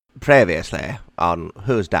previously on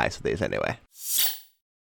whose dice are these anyway?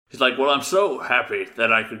 He's like, well, I'm so happy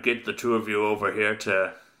that I could get the two of you over here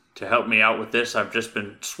to help me out with this. I've just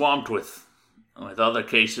been swamped with other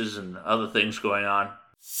cases and other things going on.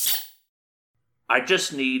 I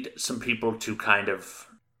just need some people to kind of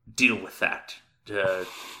deal with that, to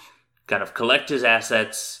kind of collect his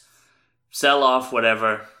assets, sell off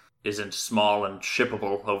whatever isn't small and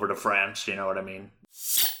shippable over to France, you know what I mean?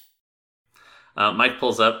 Mike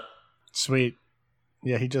pulls up. Sweet.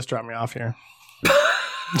 Yeah, he just dropped me off here.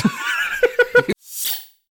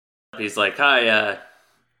 He's like, hi,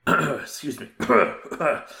 excuse me,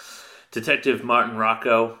 Detective Martin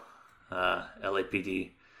Rocco,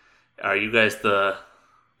 LAPD. Are you guys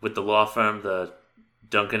with the law firm, the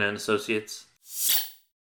Duncan and Associates?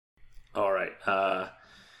 All right.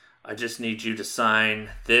 I just need you to sign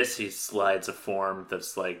this. He slides a form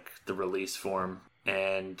that's like the release form,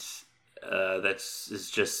 and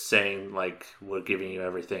is just saying like we're giving you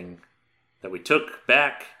everything that we took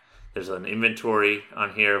back. There's an inventory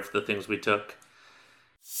on here of the things we took.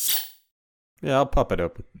 Yeah, I'll pop it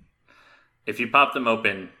open. If you pop them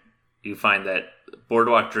open, you find that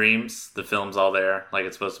Boardwalk Dreams, the film's all there, like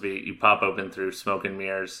it's supposed to be. You pop open through smoke and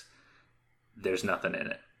mirrors. There's nothing in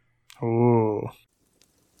it. Ooh.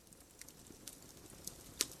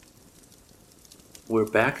 We're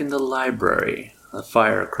back in the library, a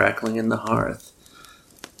fire crackling in the hearth.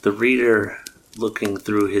 The reader, looking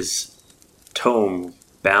through his tome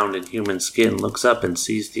bound in human skin, looks up and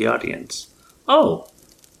sees the audience. Oh,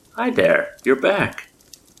 hi there, you're back.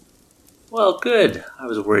 Well, good. I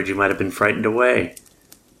was worried you might have been frightened away.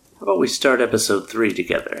 How about we start episode 3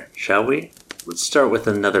 together, shall we? Let's start with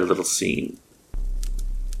another little scene.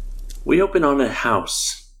 We open on a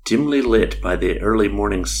house, dimly lit by the early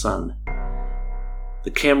morning sun.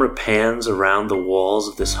 The camera pans around the walls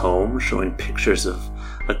of this home, showing pictures of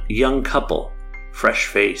a young couple,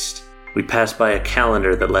 fresh-faced. We pass by a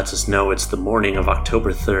calendar that lets us know it's the morning of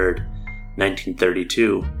October 3rd,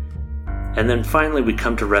 1932. And then finally we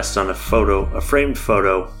come to rest on a framed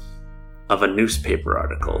photo of a newspaper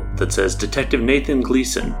article that says Detective Nathan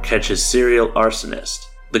Gleason catches serial arsonist.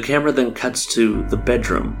 The camera then cuts to the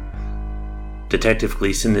bedroom. Detective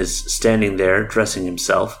Gleason is standing there dressing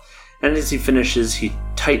himself, and as he finishes, he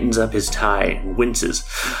tightens up his tie and winces.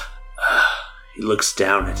 He looks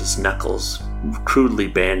down at his knuckles, crudely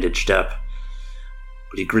bandaged up,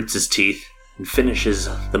 but he grits his teeth and finishes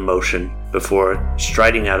the motion before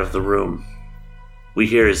striding out of the room. We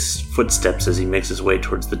hear his footsteps as he makes his way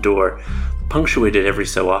towards the door, punctuated every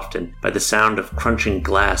so often by the sound of crunching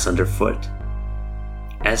glass underfoot.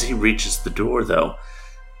 As he reaches the door, though,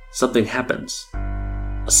 something happens.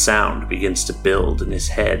 A sound begins to build in his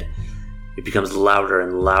head. It becomes louder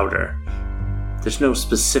and louder. There's no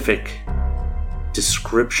specific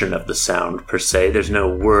description of the sound, per se. There's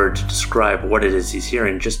no word to describe what it is he's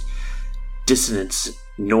hearing, just dissonant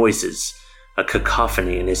noises, a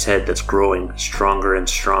cacophony in his head that's growing stronger and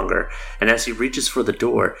stronger. And as he reaches for the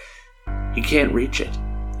door, he can't reach it.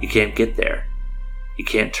 He can't get there. He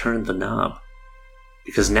can't turn the knob.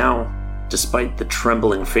 Because now, despite the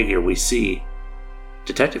trembling figure we see,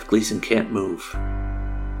 Detective Gleason can't move.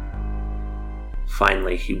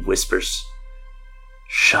 Finally, he whispers,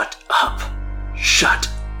 "Shut up! Shut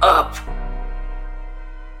up!"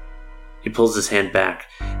 He pulls his hand back,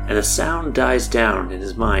 and the sound dies down in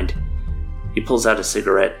his mind. He pulls out a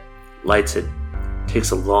cigarette, lights it,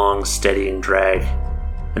 takes a long, steadying drag,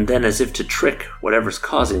 and then, as if to trick whatever's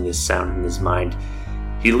causing this sound in his mind,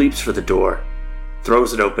 he leaps for the door,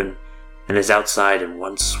 throws it open, and is outside in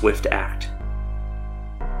one swift act.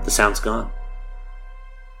 The sound's gone.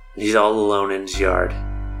 He's all alone in his yard.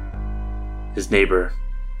 His neighbor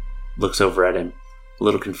looks over at him, a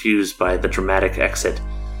little confused by the dramatic exit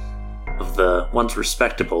of the once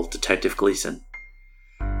respectable Detective Gleason.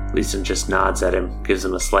 Gleason just nods at him, gives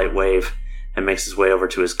him a slight wave, and makes his way over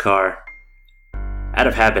to his car. Out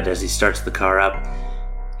of habit, as he starts the car up,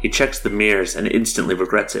 he checks the mirrors and instantly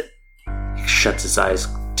regrets it. He shuts his eyes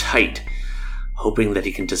tight, hoping that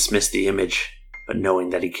he can dismiss the image, but knowing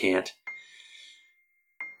that he can't.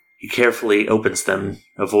 He carefully opens them,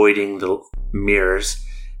 avoiding the mirrors,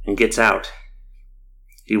 and gets out.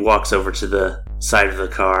 He walks over to the side of the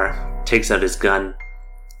car, takes out his gun,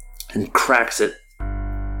 and cracks it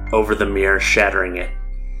over the mirror, shattering it.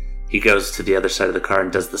 He goes to the other side of the car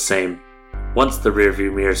and does the same. Once the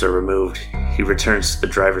rearview mirrors are removed, he returns to the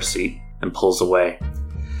driver's seat and pulls away.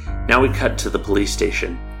 Now we cut to the police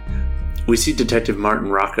station. We see Detective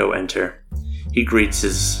Martin Rocco enter. He greets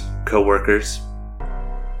his co-workers,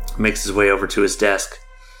 makes his way over to his desk.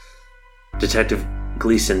 Detective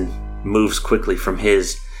Gleason moves quickly from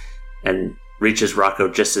his and reaches Rocco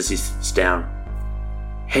just as he sits down.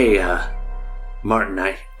 Hey, Martin,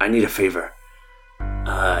 I need a favor.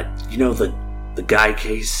 You know the Guy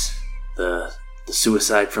case? The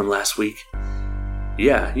suicide from last week?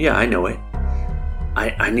 Yeah, I know it.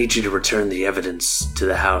 I need you to return the evidence to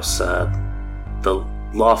the house. The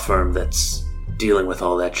law firm that's dealing with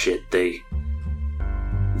all that shit, they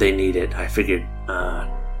need it. I figured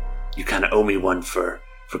you kind of owe me one for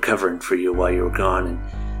covering for you while you were gone,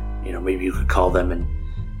 and maybe you could call them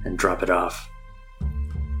and drop it off.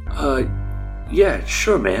 Yeah,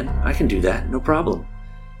 sure, man. I can do that. No problem.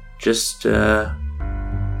 Just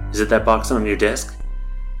is it that box on your desk?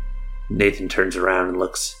 Nathan turns around and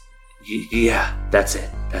looks. Yeah, that's it.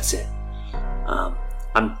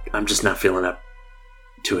 I'm just not feeling up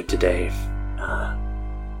to it today.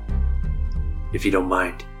 If you don't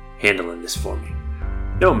mind handling this for me.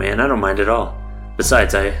 No, man, I don't mind at all.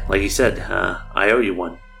 Besides, like you said, I owe you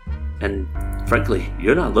one. And frankly,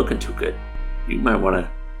 you're not looking too good. You might want to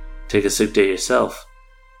take a sick day yourself.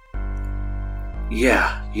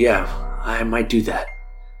 Yeah, I might do that.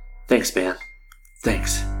 Thanks, man.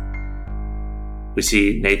 Thanks. We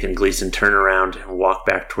see Nathan Gleason turn around and walk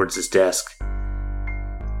back towards his desk.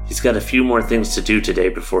 He's got a few more things to do today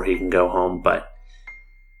before he can go home, but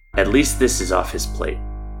at least this is off his plate.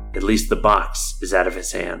 At least the box is out of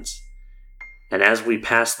his hands. And as we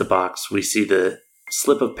pass the box, we see the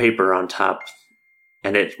slip of paper on top,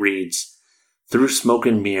 and it reads, Through Smoke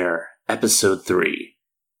and Mirror, Episode 3,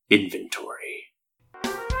 Inventory.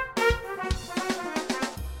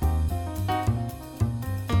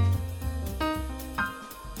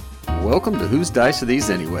 Welcome to Whose Dice Are These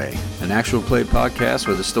Anyway? An actual play podcast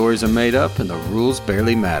where the stories are made up and the rules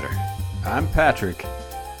barely matter. I'm Patrick.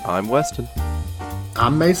 I'm Weston.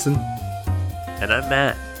 I'm Mason. And I'm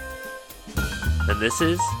Matt. And this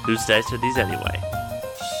is Whose Dice Are These Anyway?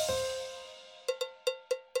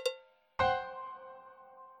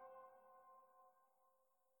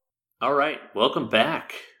 Alright, welcome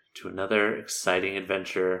back to another exciting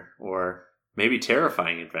adventure, or maybe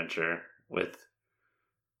terrifying adventure, with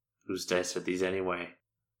Whose Dice Are These Anyway?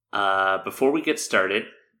 Before we get started,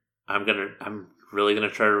 I'm really gonna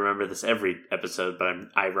try to remember this every episode, but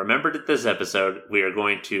I remembered it this episode. We are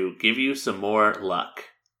going to give you some more luck,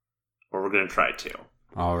 or we're gonna try to.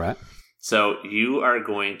 All right. So you are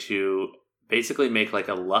going to basically make like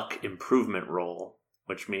a luck improvement roll,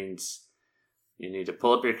 which means you need to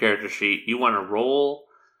pull up your character sheet. You want to roll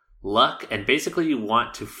luck, and basically you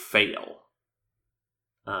want to fail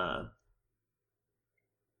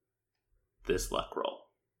this luck roll.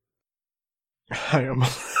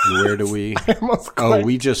 Where do we?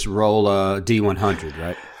 We just roll a D100,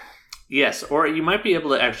 right? Yes, or you might be able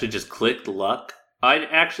to actually just click luck. I'd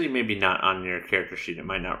actually maybe not on your character sheet. It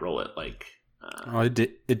might not roll it like.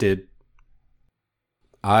 It did.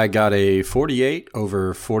 I got a 48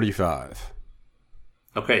 over 45.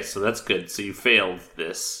 Okay, so that's good. So you failed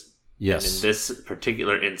this. Yes. And in this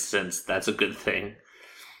particular instance, that's a good thing.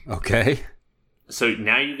 Okay. So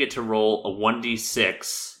now you get to roll a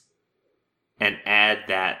 1d6 and add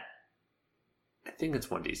that. I think it's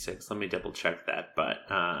 1d6. Let me double check that. But,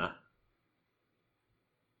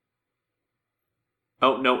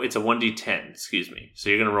 oh, no, it's a 1d10. Excuse me. So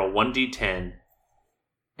you're going to roll 1d10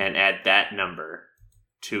 and add that number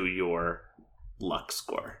to your luck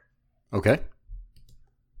score. Okay.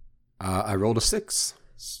 I rolled a 6.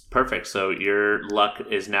 Perfect. So your luck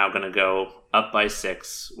is now going to go up by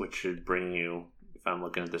 6, which should bring you, if I'm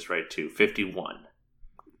looking at this right, to 51.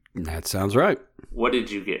 That sounds right. What did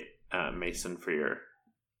you get, Mason, for your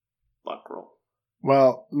luck roll?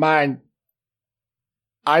 Well,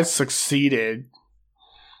 I succeeded,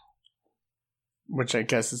 which I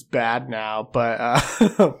guess is bad now, but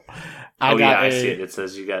I see it. It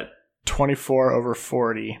says you got 24 over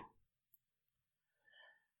 40.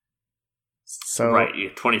 So right, you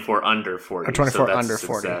 24 under 40. Or 24 so that's under a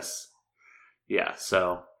 40. Success. Yeah,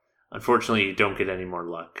 so unfortunately you don't get any more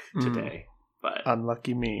luck today. But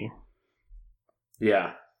unlucky me.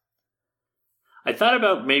 Yeah. I thought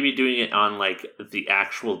about maybe doing it on like the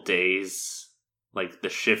actual days, like the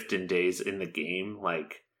shift in days in the game.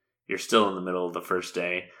 Like you're still in the middle of the first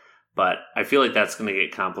day, but I feel like that's going to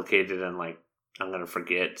get complicated and like I'm going to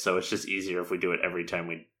forget. So it's just easier if we do it every time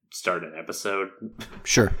we start an episode.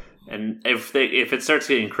 Sure. And if it starts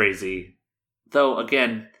getting crazy, though,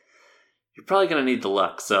 again, you're probably going to need the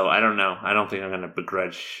luck. So I don't know. I don't think I'm going to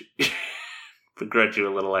begrudge you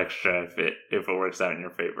a little extra if it works out in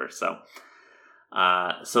your favor. So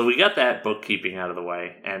we got that bookkeeping out of the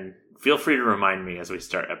way, and feel free to remind me as we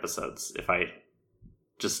start episodes if I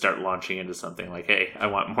just start launching into something like, hey, I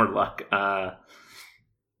want more luck.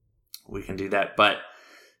 we can do that. But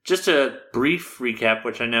just a brief recap,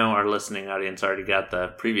 which I know our listening audience already got the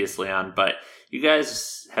previously on, but you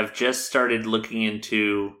guys have just started looking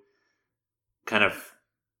into kind of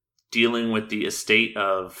dealing with the estate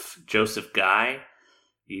of Joseph Guy.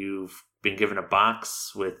 You've been given a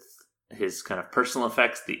box with his kind of personal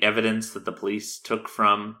effects, the evidence that the police took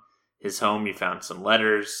from his home. You found some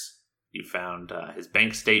letters, you found his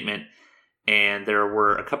bank statement, and there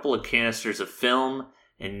were a couple of canisters of film.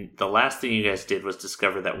 And the last thing you guys did was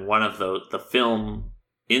discover that one of the film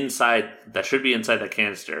inside that should be inside that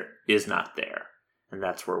canister is not there, and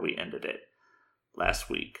that's where we ended it last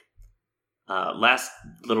week. Last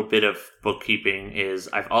little bit of bookkeeping is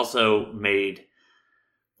I've also made,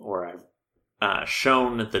 or I've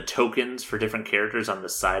shown the tokens for different characters on the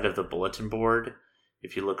side of the bulletin board.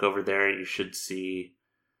 If you look over there, you should see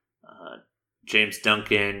James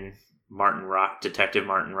Duncan, Detective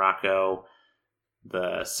Martin Rocco,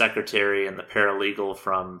 the secretary and the paralegal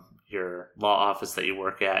from your law office that you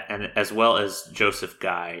work at, and as well as Joseph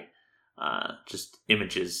Guy, just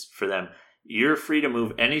images for them. You're free to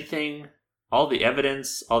move anything, all the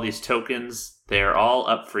evidence, all these tokens, they're all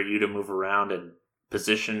up for you to move around and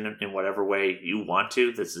position in whatever way you want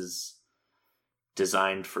to. This is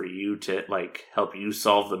designed for you to help you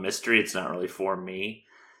solve the mystery. It's not really for me.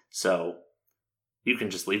 So you can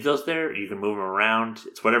just leave those there. You can move them around.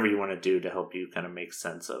 It's whatever you want to do to help you kind of make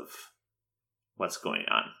sense of what's going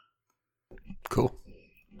on. Cool.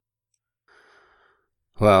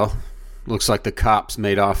 Well, looks like the cops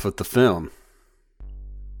made off with the film.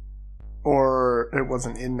 Or it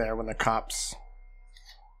wasn't in there when the cops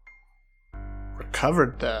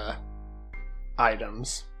recovered the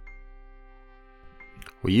items.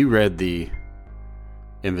 Well, you read the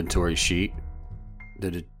inventory sheet.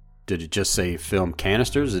 Did it just say film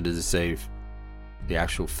canisters, or did it say the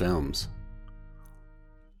actual films?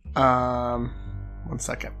 1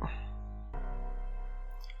 second.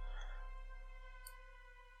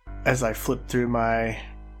 As I flip through my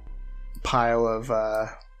pile of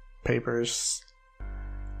papers.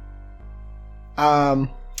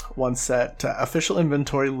 One set official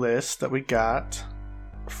inventory list that we got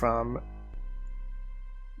from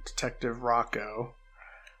Detective Rocco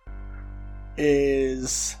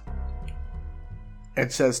is,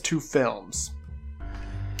 it says 2 films.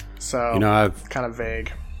 So, I've kind of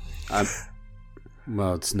vague.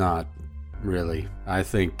 Well, it's not really. I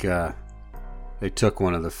think they took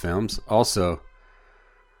one of the films. Also,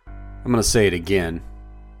 I'm going to say it again.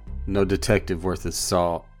 No detective worth his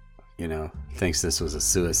salt, thinks this was a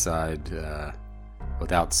suicide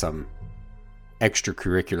without some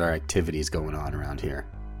extracurricular activities going on around here.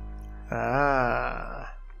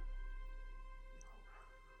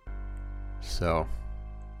 So,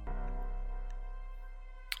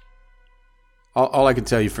 all I can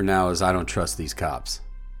tell you for now is I don't trust these cops.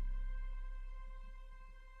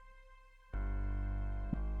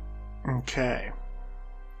 Okay.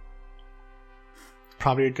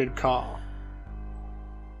 Probably a good call.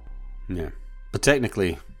 Yeah. But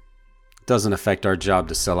technically, it doesn't affect our job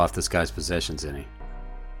to sell off this guy's possessions any.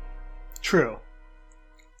 True.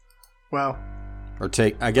 Well. Or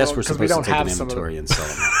I guess we're supposed to take an some inventory and sell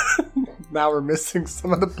them. Now we're missing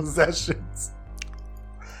some of the possessions.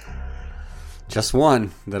 Just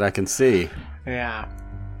one that I can see. Yeah.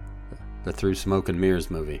 The Through Smoke and Mirrors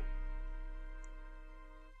movie.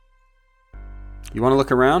 You want to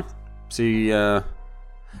look around? See,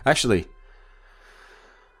 actually,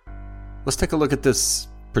 let's take a look at this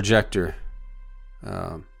projector.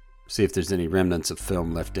 See if there's any remnants of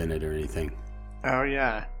film left in it or anything. Oh,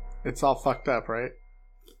 yeah. It's all fucked up, right?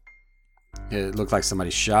 It looked like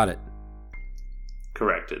somebody shot it.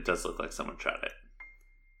 Correct. It does look like someone shot it.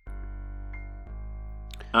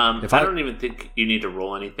 I don't even think you need to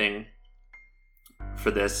roll anything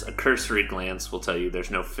for this. A cursory glance will tell you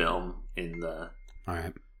there's no film in the all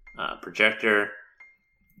right. Projector,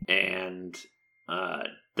 and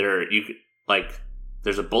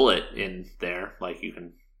there's a bullet in there. You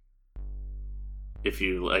can, if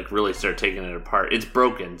you really start taking it apart, it's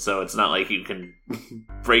broken, so it's not like you can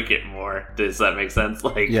break it more. Does that make sense?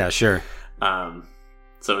 Yeah, sure.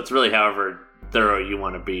 So it's really however thorough you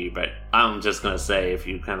want to be, but I'm just gonna say if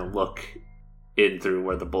you kind of look in through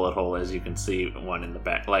where the bullet hole is, you can see one in the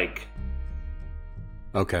back.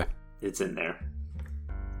 Okay, it's in there.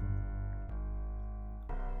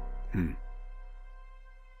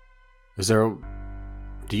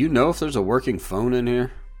 Do you know if there's a working phone in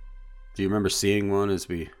here? Do you remember seeing one as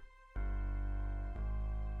we...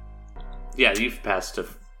 Yeah, you've passed a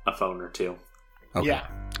phone or two. Okay. Yeah.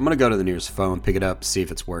 I'm going to go to the nearest phone, pick it up, see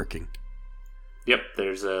if it's working. Yep,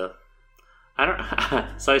 there's a I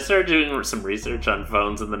don't. So I started doing some research on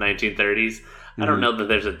phones in the 1930s. I don't know that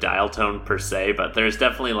there's a dial tone per se, but there's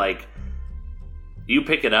definitely like you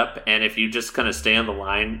pick it up, and if you just kind of stay on the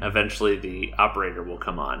line, eventually the operator will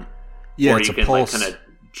come on. Yeah, or it's you a can pulse. like kind of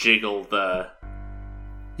jiggle the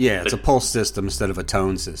It's a pulse system instead of a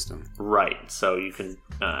tone system. right. So you can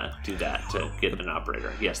do that to get an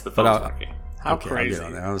operator. Yes, the phone's working. How Okay, crazy.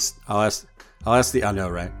 I'll get on that. I'll ask the. I know,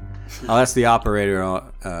 right? I'll ask the operator.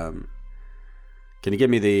 Can you give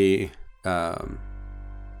me the?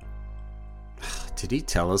 Did he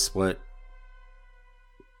tell us what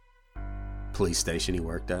police station he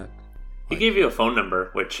worked at? He gave you a phone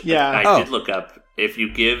number, which Yeah. I did look up. If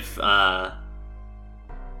you give a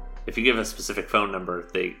specific phone number,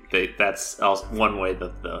 that's also one way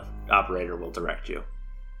that the operator will direct you.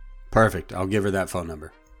 Perfect. I'll give her that phone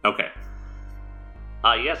number. Okay.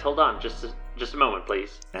 Yes, hold on, just a moment,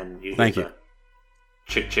 please. And you Thank hear you.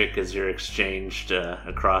 the chick as you're exchanged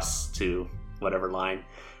across to whatever line,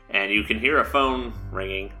 and you can hear a phone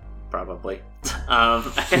ringing, probably.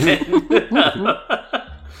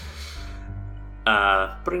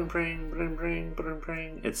 Bring, bring, bring, bring, bring,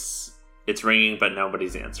 bring. It's ringing, but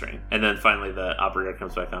nobody's answering. And then finally, the operator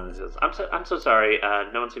comes back on and says, "I'm so sorry.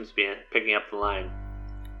 No one seems to be picking up the line."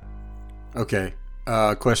 Okay.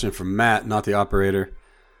 Question from Matt, not the operator.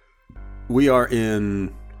 We are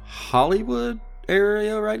in Hollywood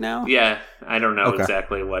area right now? Yeah, I don't know Okay.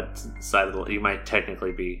 exactly what side of the. You might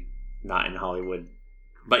technically be not in Hollywood,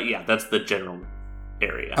 but yeah, that's the general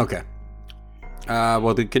area. Okay.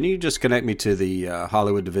 Well, can you just connect me to the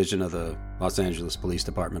Hollywood division of the Los Angeles Police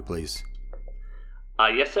Department, please?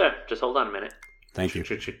 Yes, sir. Just hold on a minute. Thank you.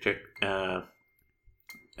 Chick.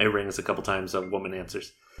 It rings a couple times. A woman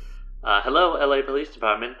answers. Hello, LA Police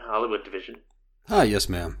Department, Hollywood Division. Hi, yes,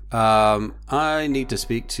 ma'am. I need to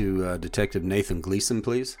speak to Detective Nathan Gleason,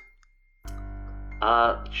 please.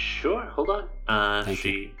 Sure. Hold on. Thank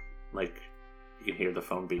You can hear the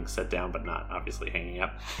phone being set down, but not obviously hanging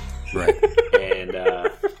up. Right. And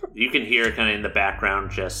you can hear kind of in the background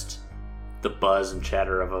just the buzz and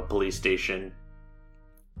chatter of a police station.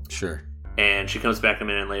 Sure. And she comes back a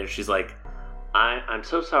minute later. She's like, I'm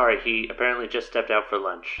so sorry. He apparently just stepped out for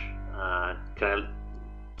lunch. Can I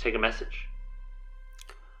take a message?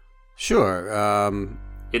 Sure.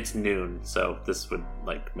 It's noon, so this would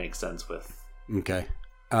make sense with. Okay.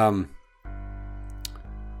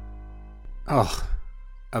 Oh,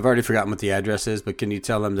 I've already forgotten what the address is, but can you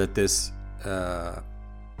tell him that this? Can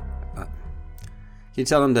you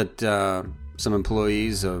tell him that some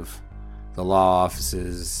employees of the law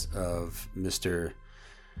offices of Mr.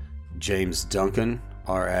 James Duncan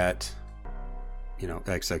are at,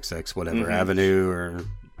 XXX whatever avenue or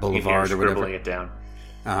Boulevard or whatever. Scribbling it down.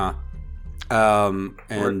 And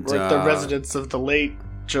we're at the residence of the late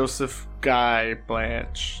Joseph Guy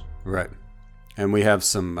Blanche. Right, and we have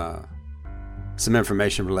some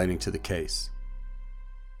information relating to the case.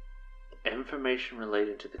 Information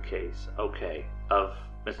related to the case. Okay. Of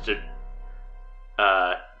Mr.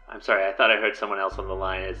 I'm sorry, I thought I heard someone else on the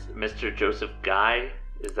line. Is Mr. Joseph Guy?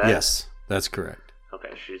 Is that? Yes, that's correct.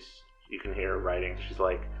 Okay, you can hear her writing. She's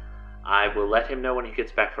like, I will let him know when he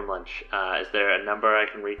gets back from lunch. Is there a number I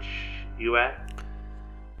can reach you at?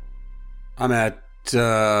 I'm at.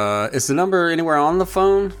 Is the number anywhere on the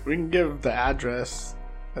phone? We can give the address,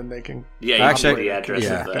 and they can. Yeah, you Actually, can give the address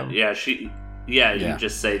yeah. of the. Yeah, Yeah. you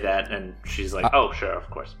just say that, and she's like, oh, sure, of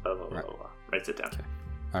course. Blah, blah, blah, blah. Writes it down.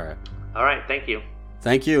 All right. All right, thank you.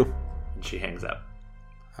 Thank you. And she hangs up.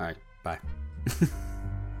 All right. Bye.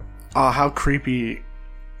 Oh, how creepy!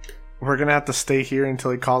 We're gonna have to stay here until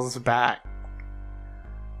he calls us back.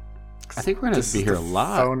 I think we're gonna This be is here a the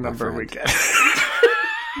lot. Phone my number we friend.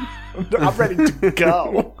 get. I'm ready to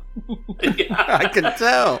go. I can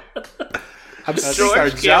tell. I'm think George our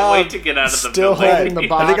can't job wait to get out of the still building. holding the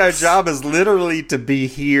box. I think our job is literally to be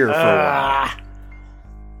here for a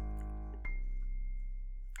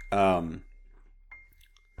while.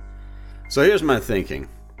 So here's my thinking,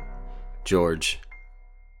 George.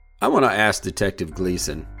 I want to ask Detective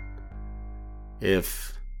Gleason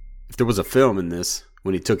if there was a film in this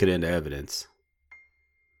when he took it into evidence.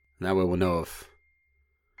 And that way we'll know if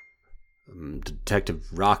Detective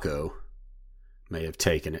Rocco may have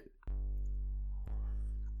taken it.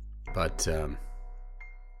 But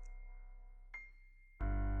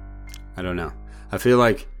I don't know. I feel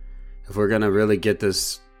like if we're gonna really get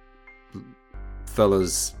this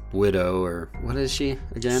fella's widow, or what is she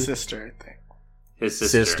again? Sister, I think. His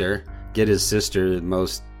sister. Get his sister the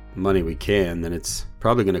most money we can, then it's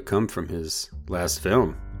probably gonna come from his last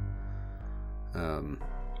film. Yeah,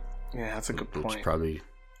 that's a good Which point. probably,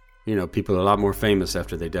 people are a lot more famous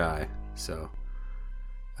after they die. So,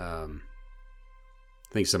 I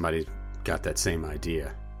think somebody got that same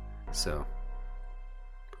idea. So,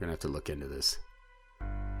 we're going to have to look into this.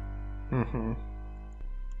 Mm-hmm.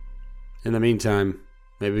 In the meantime,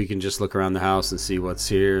 maybe we can just look around the house and see what's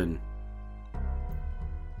here and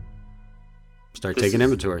start taking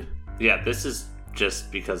inventory. Yeah, this is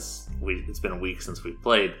just because it's been a week since we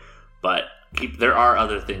played, but there are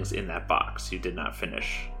other things in that box. You did not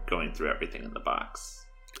finish going through everything in the box.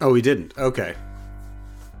 Oh, we didn't? Okay.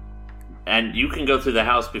 And you can go through the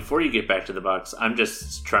house before you get back to the box. I'm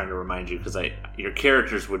just trying to remind you because your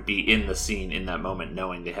characters would be in the scene in that moment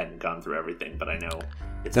knowing they hadn't gone through everything, but I know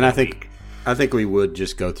it's then been a week. I think we would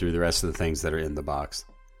just go through the rest of the things that are in the box.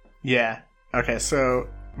 Yeah. Okay, so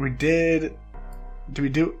did we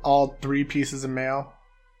do all 3 pieces of mail?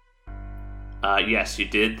 Yes, you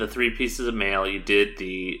did the 3 pieces of mail. You did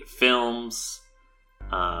the films.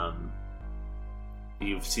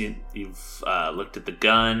 You've looked at the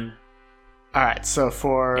gun. All right, so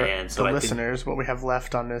for the listeners, what we have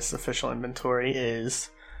left on this official inventory is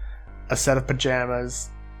a set of pajamas,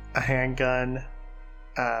 a handgun,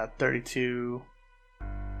 32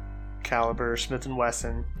 caliber Smith &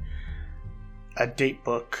 Wesson, a date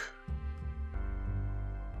book,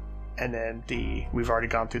 and then we've already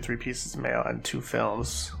gone through 3 pieces of mail and 2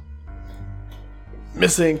 films.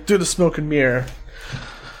 Missing Through the Smoke and Mirror.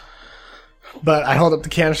 But I hold up the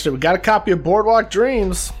canister. We got a copy of Boardwalk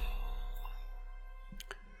Dreams.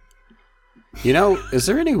 You know, is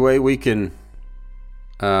there any way we can,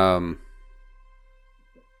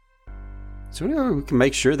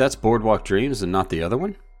 make sure that's Boardwalk Dreams and not the other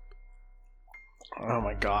one? Oh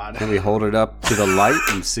my god. Can we hold it up to the light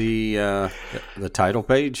and see the title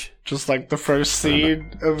page? Just like the first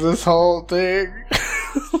scene of this whole thing.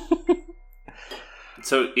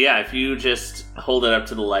 So, yeah, if you just hold it up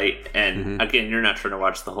to the light, and again, you're not trying to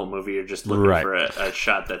watch the whole movie, you're just looking for a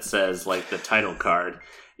shot that says, like, the title card.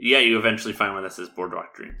 Yeah, you eventually find one that says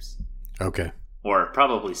Boardwalk Dreams. Okay. Or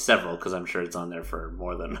probably several, because I'm sure it's on there for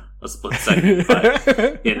more than a split second. But,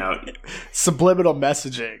 Subliminal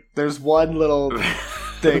messaging. There's one little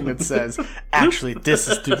thing that says, actually, this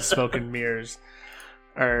is Through the Smoke and Mirrors.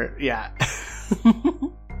 Or, yeah.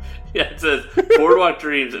 Yeah, it says Boardwalk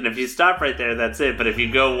Dreams, and if you stop right there, that's it. But if you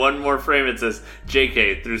go one more frame, it says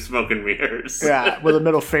JK Through Smoke and Mirrors. Yeah, with a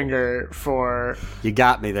middle finger for... You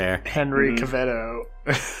got me there. Henry Cavill.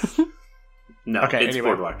 No, okay, it's anyway.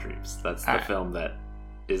 Boardwalk Dreams. That's the film that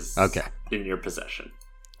is in your possession.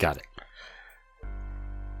 Got it.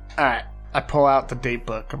 Alright, I pull out the date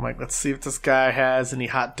book. I'm like, let's see if this guy has any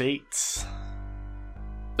hot dates.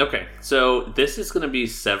 Okay, so this is going to be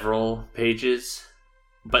several pages,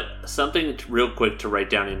 but something real quick to write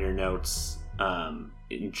down in your notes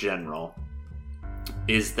in general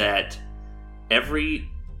is that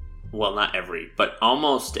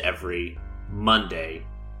almost every Monday,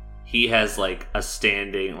 he has like a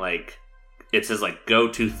standing, like, it says like go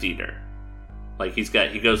to theater. Like he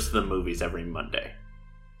goes to the movies every Monday.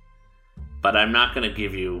 But I'm not going to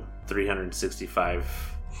give you 365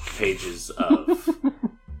 pages of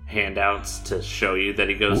handouts to show you that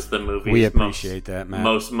he goes to the movies. We appreciate that, Matt.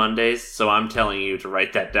 Most Mondays, so I'm telling you to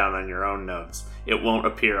write that down on your own notes. It won't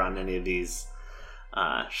appear on any of these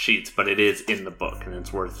sheets, but it is in the book, and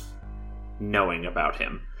it's worth knowing about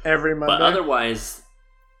him. Every Monday? But otherwise,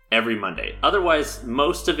 every Monday. Otherwise,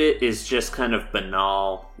 most of it is just kind of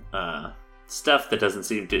banal stuff that doesn't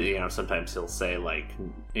seem to, sometimes he'll say, like,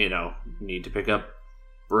 need to pick up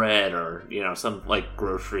bread or, some, like,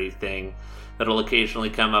 grocery thing that'll occasionally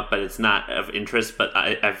come up, but it's not of interest. But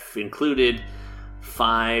I've included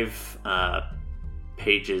 5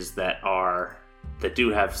 pages that do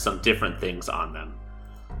have some different things on them.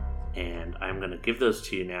 And I'm going to give those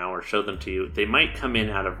to you now or show them to you. They might come in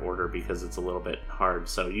out of order because it's a little bit hard.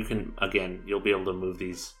 So you'll be able to move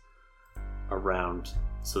these around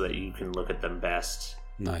so that you can look at them best.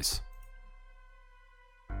 Nice.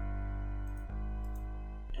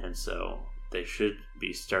 And so they should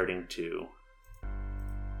be starting to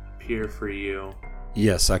appear for you.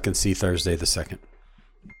 Yes, I can see Thursday the 2nd.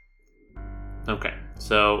 Okay,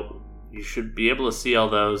 so you should be able to see all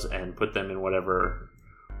those and put them in whatever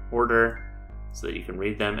order so that you can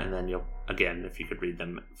read them, and then if you could read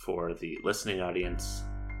them for the listening audience.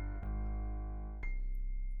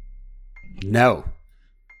 No.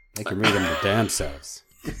 They can read them their damn selves.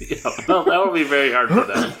 Well, that will be very hard for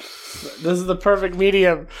them. This is the perfect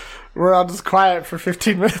medium. We're all just quiet for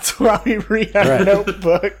 15 minutes while we read our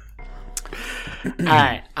notebook.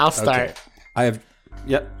 Alright, I'll start. Okay.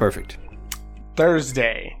 Yep, perfect.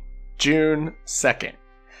 Thursday, June 2nd,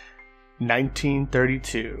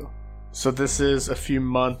 1932. So this is a few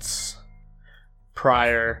months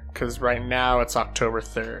prior, because right now it's October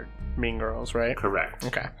 3rd. Mean Girls, right? Correct.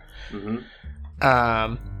 Okay. Mm-hmm.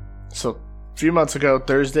 So a few months ago,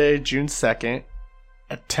 Thursday, June 2nd,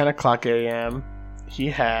 at 10 o'clock a.m., he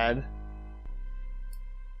had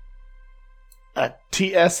a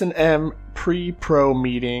TS&M pre-pro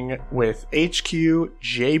meeting with HQ,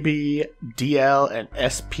 JB, DL, and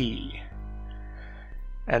SP.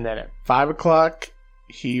 And then at 5 o'clock,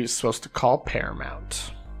 he was supposed to call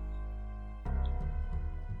Paramount.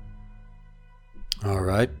 All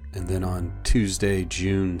right. And then on Tuesday,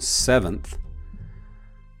 June 7th,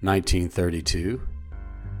 1932,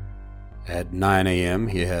 at 9 a.m.,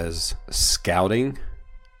 he has scouting.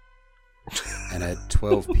 And at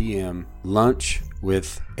 12 p.m., lunch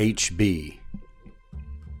with HB.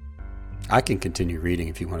 I can continue reading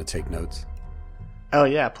if you want to take notes. Oh,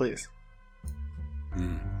 yeah, please.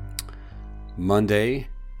 Monday,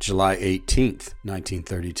 July 18th,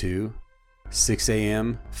 1932, 6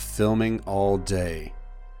 a.m., filming all day.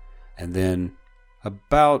 And then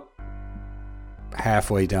about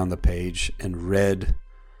halfway down the page in red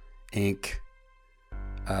ink,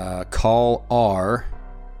 call R,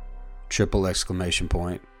 triple exclamation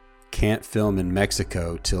point, can't film in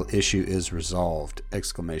Mexico till issue is resolved,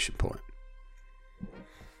 exclamation point.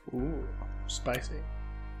 Ooh, spicy.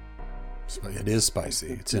 It is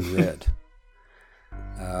spicy. It's in red.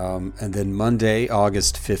 And then Monday,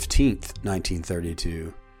 August 15th,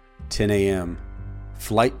 1932, 10 a.m.,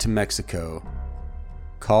 flight to Mexico.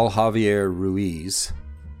 Call Javier Ruiz.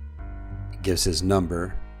 Gives his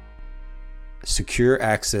number. Secure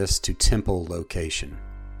access to temple location.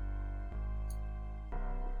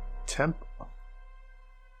 Temple?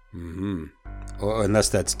 Mm-hmm. Or unless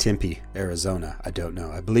that's Tempe, Arizona. I don't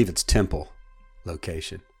know. I believe it's temple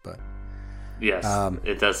location, but... Yes,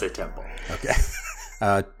 it does say temple. Okay.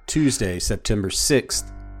 Tuesday, September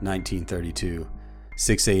 6th, 1932,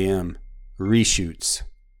 6 a.m., reshoots.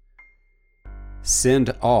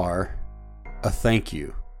 Send R a thank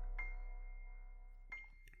you.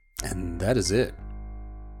 And that is it.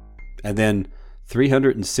 And then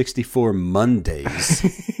 364 Mondays,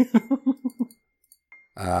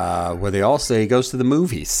 where they all say he goes to the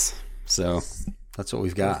movies. So that's what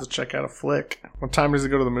we've got. Let's check out a flick. What time does it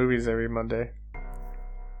go to the movies every Monday?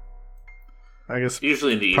 I guess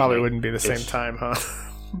Usually in the probably evening. wouldn't be the same time, huh?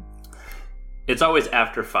 It's always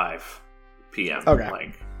after 5 p.m.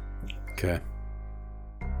 Okay. Okay.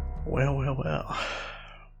 Well.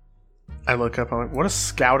 I look up, I'm like, what does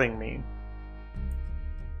scouting mean?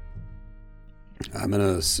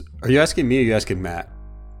 Are you asking me or are you asking Matt?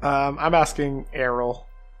 I'm asking Errol.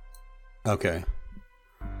 Okay.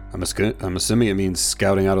 I'm assuming it means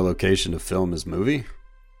scouting out a location to film his movie?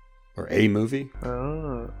 Or a movie?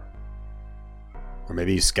 Oh. Or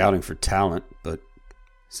maybe he's scouting for talent, but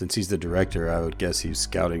since he's the director, I would guess he's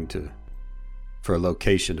scouting for a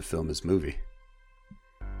location to film his movie.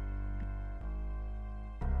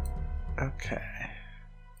 Okay.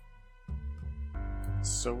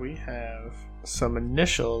 So we have some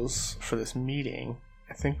initials for this meeting.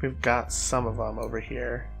 I think we've got some of them over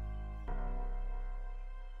here.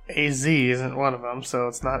 AZ isn't one of them, so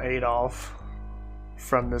it's not Adolf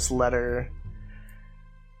from this letter.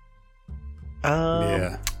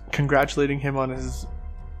 Yeah. Congratulating him on his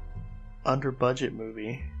under-budget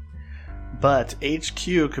movie. But HQ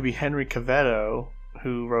could be Henry Cavetto,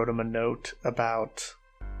 who wrote him a note about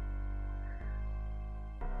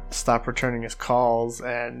stop returning his calls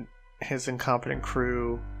and his incompetent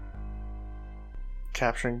crew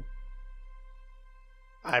capturing,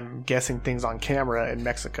 I'm guessing, things on camera in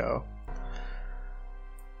Mexico.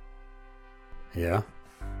 Yeah.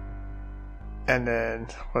 And then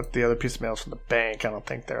what the other piece of mail is from the bank. I don't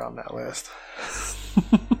think they're on that list.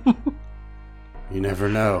 You never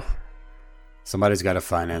know. Somebody's got to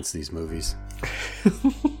finance these movies.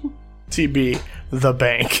 TB, the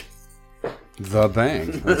bank. The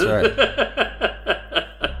bank. That's right.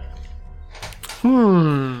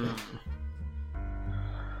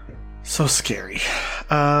 So scary.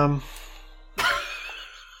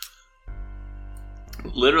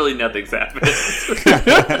 Literally nothing's happened.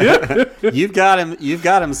 You've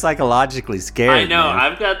got him psychologically scared. I know.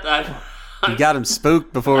 Man. You got him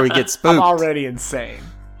spooked before we get spooked. I'm already insane.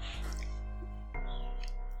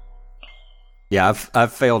 Yeah,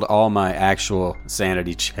 I've failed all my actual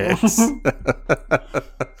sanity checks.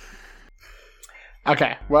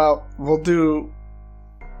 Okay, well, we'll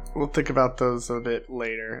think about those a bit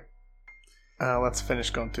later. Let's finish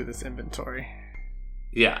going through this inventory.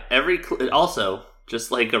 Yeah, also,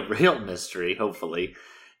 just like a real mystery, hopefully,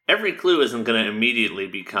 every clue isn't going to immediately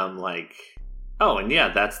become like, oh, and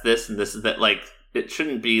yeah, that's this and this is that. Like, it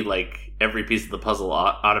shouldn't be like every piece of the puzzle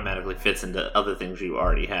automatically fits into other things you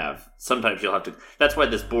already have. Sometimes you'll have to. That's why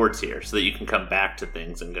this board's here, so that you can come back to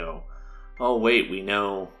things and go, oh wait, we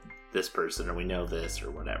know this person, or we know this,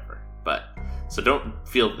 or whatever. But so don't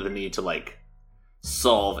feel the need to like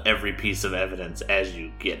solve every piece of evidence as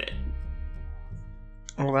you get it.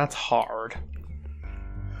 Well, that's hard.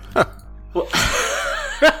 Well,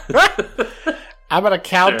 I'm an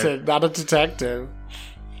accountant, not a detective.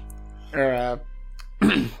 Or a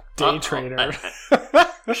day trader.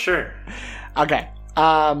 Sure. Okay.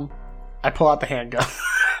 I pull out the handgun.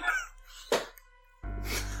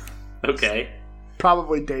 Okay.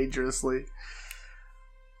 Probably dangerously.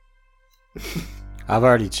 I've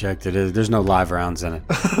already checked it. There's no live rounds in it.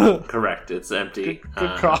 Correct. It's empty.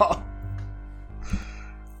 Good call.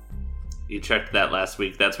 You checked that last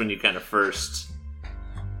week. That's when you kind of first...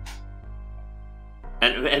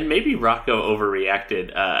 And maybe Rocco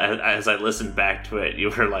overreacted as I listened back to it. You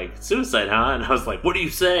were like, suicide, huh? And I was like, what are you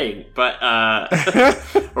saying? But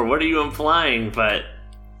or what are you implying? But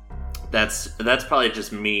that's probably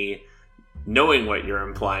just me knowing what you're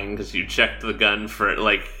implying because you checked the gun for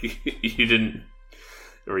like you didn't,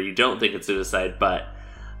 or you don't think it's suicide. But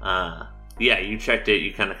yeah, you checked it.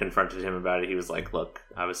 You kind of confronted him about it. He was like, look,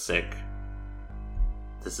 I was sick.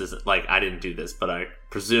 This isn't like I didn't do this, but I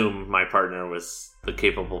presume my partner was the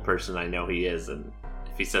capable person I know he is, and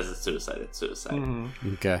if he says it's suicide, it's suicide.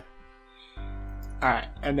 Mm-hmm. Okay. All right,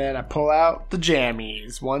 and then I pull out the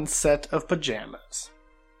jammies, one set of pajamas.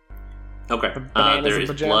 Okay. Bananas There and is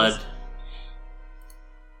pajamas.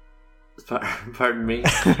 blood. Pardon me.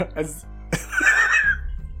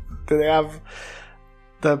 Do they have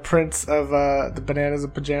the prints of the bananas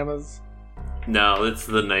and pajamas? No, it's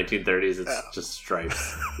the 1930s. It's just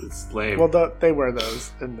stripes. It's lame. Well, they wear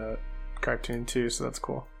those in the cartoon too, so that's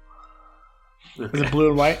cool. Okay. Is it blue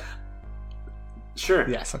and white? Sure.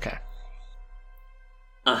 Yes. Okay.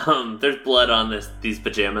 There's blood on these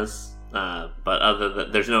pajamas, but other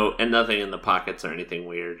than there's nothing in the pockets or anything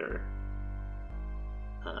weird or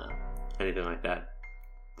anything like that.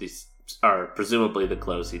 These are presumably the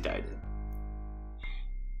clothes he died in.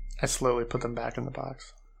 I slowly put them back in the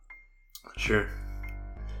box. Sure.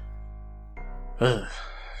 Ugh.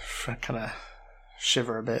 I kind of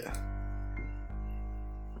shiver a bit.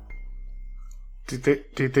 Do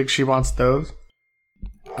you think she wants those?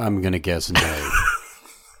 I'm gonna guess no.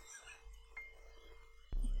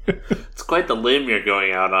 It's quite the limb you're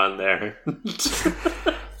going out on there.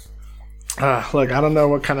 Look, I don't know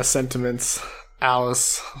what kind of sentiments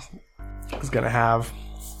Alice is gonna have.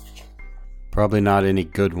 Probably not any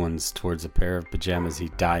good ones towards a pair of pajamas he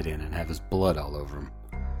died in and have his blood all over them.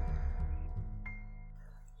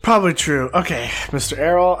 Probably true. Okay, Mr.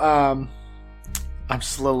 Errol, I'm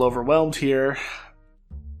just a little overwhelmed here.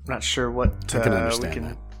 Not sure what I can understand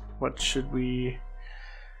that. What should we...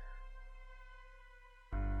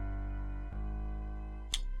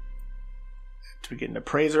 Do we get an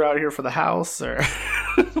appraiser out here for the house, or...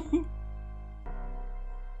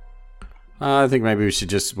 I think maybe we should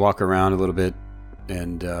just walk around a little bit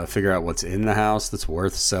and figure out what's in the house that's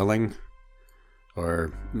worth selling.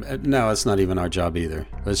 Or, no, it's not even our job either.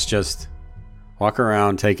 Let's just walk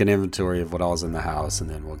around, take an inventory of what all's in the house, and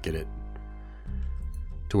then we'll get it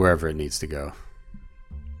to wherever it needs to go.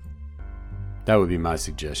 That would be my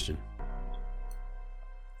suggestion.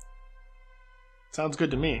 Sounds good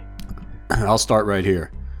to me. I'll start right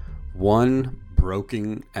here. One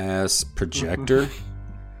broken ass projector.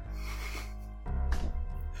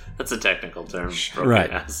 That's a technical term. Broken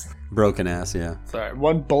Right. ass. Broken ass, yeah. Sorry,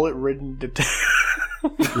 one bullet-ridden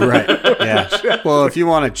Right, yeah. Well, if you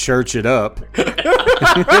want to church it up. You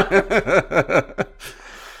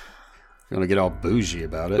want to get all bougie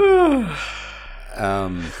about it.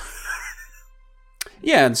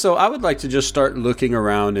 Yeah, and so I would like to just start looking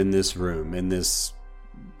around in this room, in this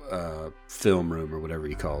film room or whatever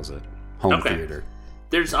he calls it. Home theater.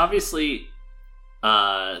 There's obviously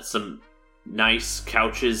some nice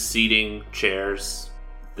couches, seating, chairs.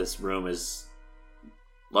 This room is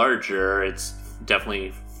larger. It's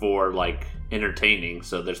definitely for like entertaining,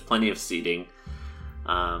 so there's plenty of seating.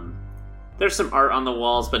 There's some art on the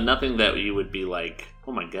walls, but nothing that you would be like,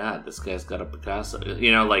 oh my god, this guy's got a Picasso.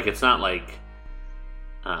 You know, like it's not like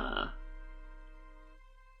not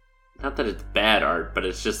that it's bad art, but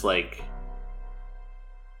it's just like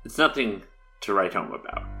it's nothing to write home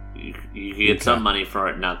about. You get some money for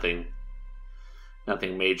it, nothing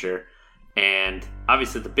major. And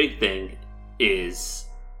obviously the big thing is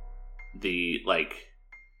the like,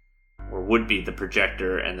 or would be the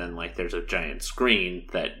projector, and then like there's a giant screen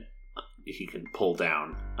that he can pull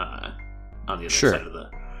down on the other side of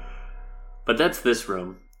But that's this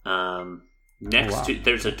room. Next to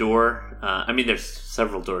there's a door. There's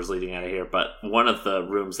several doors leading out of here, but one of the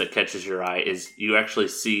rooms that catches your eye is you actually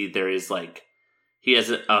see there is he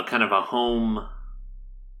has a kind of a home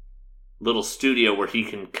little studio where he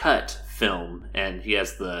can cut film, and he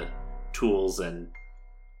has the tools and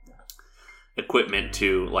equipment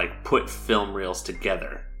to put film reels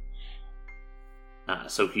together.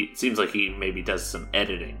 So it seems like he maybe does some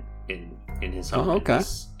editing in his home.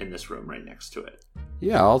 In this room right next to it.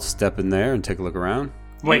 Yeah, I'll step in there and take a look around.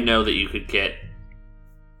 Wait. You know that you could get...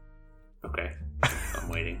 Okay. I'm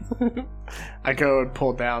waiting. I go and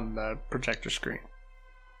pull down the projector screen.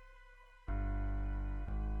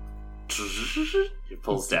 It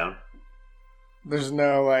pulls down. There's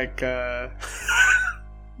no,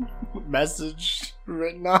 message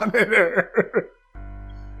written on it or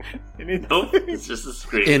anything. Nope, it's just a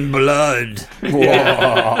screen. In blood.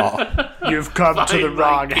 Whoa. You've come to the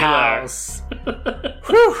wrong house.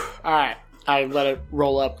 Whew. Alright. I let it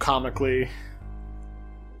roll up comically.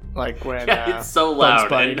 Like when it's so loud. Bugs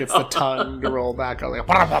Bunny gets the tongue to roll back. I'm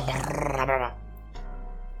like...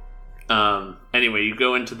 Anyway, you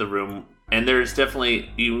go into the room, and there's definitely...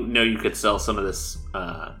 you could sell some of this...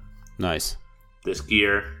 nice. This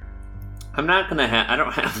gear. I'm not gonna I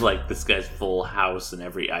don't have, this guy's full house and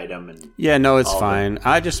every item and... Yeah, no, it's fine.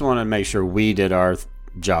 I just want to make sure we did our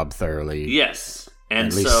job thoroughly. Yes. And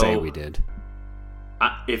at least say we did.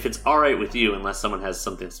 If it's alright with you, unless someone has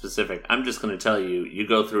something specific, I'm just going to tell you, you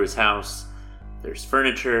go through his house, there's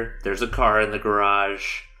furniture, there's a car in the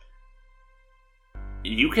garage.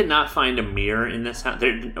 You cannot find a mirror in this house.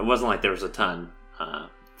 It wasn't like there was a ton. In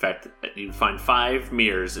fact, you find 5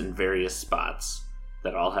 mirrors in various spots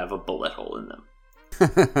that all have a bullet hole in them.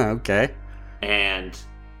 Okay. And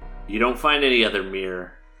you don't find any other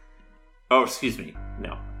mirror. Oh, excuse me.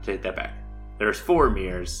 No, take that back. There's 4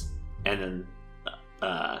 mirrors, and then...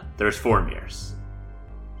 there's 4 mirrors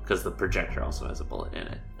because the projector also has a bullet in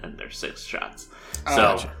it, and there's 6 shots. So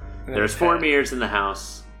gotcha. there's 4 mirrors in the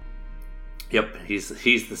house. Yep, he's the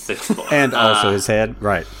 6th bullet, and also his head,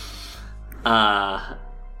 right?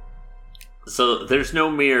 So there's no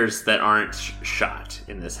mirrors that aren't shot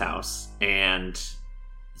in this house, and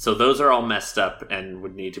so those are all messed up and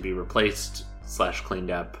would need to be replaced / cleaned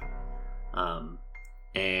up.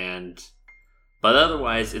 But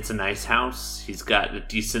otherwise, it's a nice house. He's got a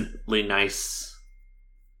decently nice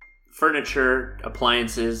furniture,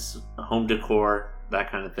 appliances, home decor, that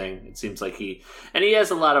kind of thing. It seems like he has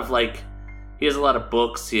a lot of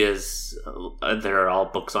books. There are all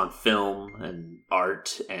books on film and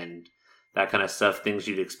art and that kind of stuff, things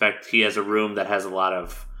you'd expect. He has a room that has a lot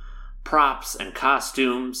of props and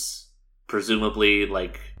costumes, presumably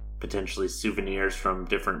potentially souvenirs from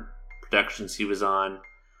different productions he was on.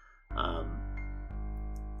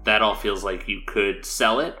 That all feels like you could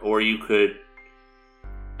sell it, or you could,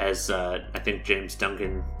 as I think James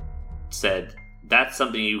Duncan said, that's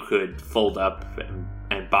something you could fold up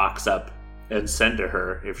and box up and send to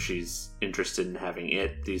her if she's interested in having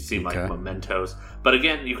it. These seem like mementos. But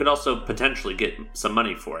again, you could also potentially get some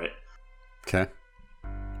money for it. Okay.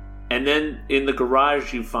 And then in the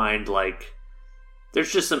garage you find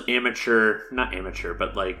there's just some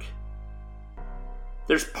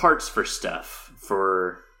there's parts for stuff,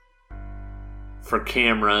 for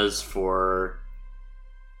cameras,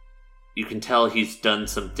 you can tell he's done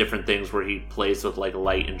some different things where he plays with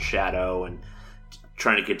light and shadow and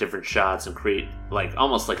trying to get different shots and create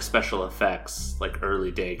almost special effects,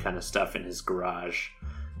 early day kind of stuff in his garage.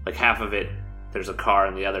 Half of it there's a car,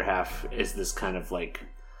 and the other half is this kind of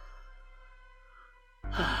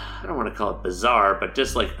I don't want to call it bizarre, but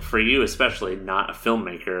just for you, especially not a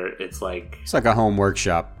filmmaker, it's like a home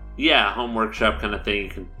workshop. Yeah, home workshop kind of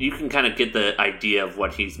thing. You can kind of get the idea of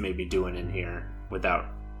what he's maybe doing in here without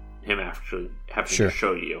him actually having to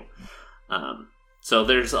show you. So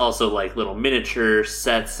there's also little miniature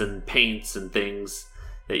sets and paints and things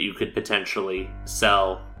that you could potentially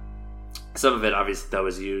sell. Some of it obviously though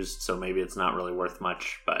is used, so maybe it's not really worth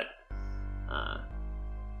much, but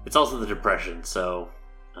it's also the Depression, so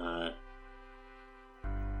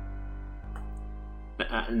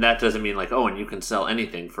and that doesn't mean and you can sell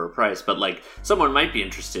anything for a price, but someone might be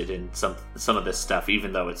interested in some of this stuff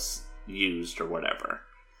even though it's used or whatever.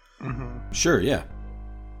 Mm-hmm. Sure, yeah.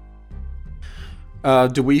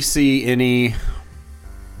 Do we see any,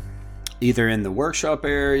 either in the workshop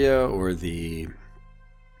area or the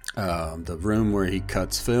room where he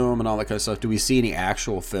cuts film and all that kind of stuff, do we see any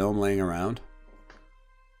actual film laying around?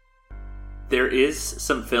 There is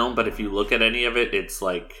some film, but if you look at any of it, it's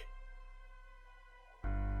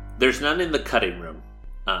there's none in the cutting room.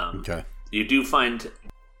 Okay. You do find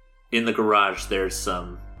in the garage, there's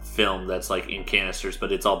some film that's like in canisters,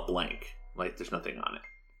 but it's all blank. Like there's nothing on it.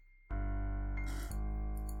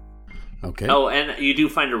 Okay. Oh, and you do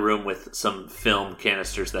find a room with some film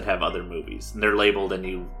canisters that have other movies. And they're labeled,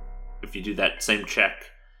 and if you do that same check,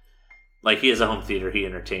 like he has a home theater, he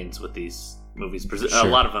entertains with these movies. Sure. A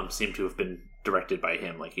lot of them seem to have been directed by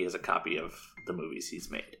him. Like he has a copy of the movies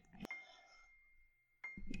he's made.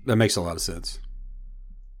 That makes a lot of sense.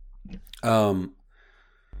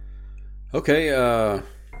 Okay.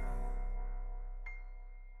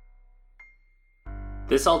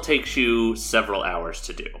 This all takes you several hours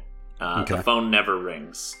to do. Okay. The phone never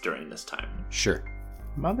rings during this time. Sure.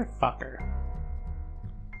 Motherfucker.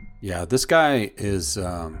 Yeah, this guy is.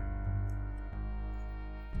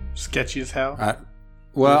 Sketchy as hell. I'm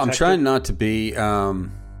Detective? trying not to be.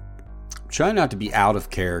 Trying not to be out of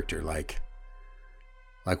character, like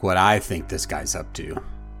what I think this guy's up to.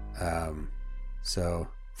 So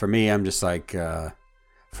for me, I'm just like,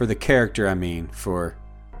 for the character, I mean, for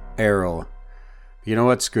Errol, you know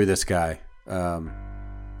what? Screw this guy.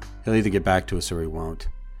 He'll either get back to us or he won't.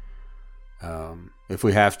 If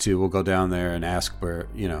we have to, we'll go down there and ask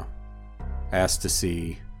to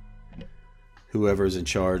see whoever's in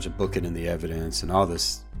charge of booking in the evidence and all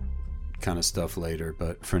this kind of stuff later.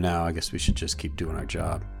 But for now, I guess we should just keep doing our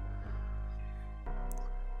job.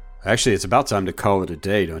 Actually, it's about time to call it a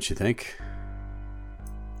day, don't you think?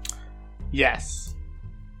 Yes.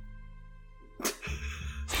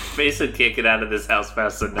 Mason can't get out of this house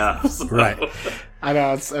fast enough. So. Right. I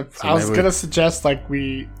know. I was going to suggest like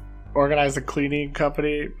we organize a cleaning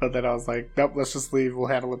company, but then I was like, nope, let's just leave. We'll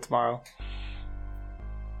handle it tomorrow.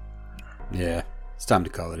 Yeah, it's time to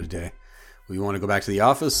call it a day. Well, you want to go back to the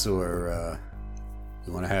office, or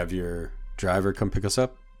you want to have your driver come pick us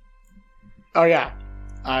up? Oh, yeah.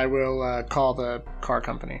 I will call the car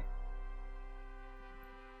company.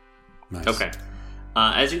 Nice. Okay.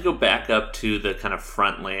 As you go back up to the kind of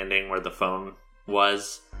front landing where the phone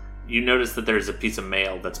was, you notice that there's a piece of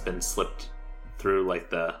mail that's been slipped through like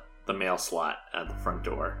the mail slot at the front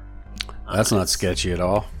door. That's not sketchy at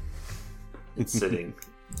all. It's sitting.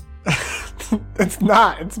 It's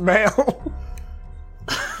not. It's mail.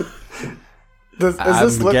 Does I'm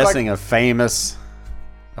this look guessing like... a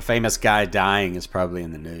famous guy dying is probably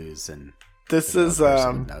in the news, and This the is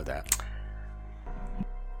person would know that.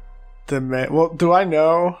 Well, do I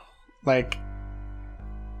know, like,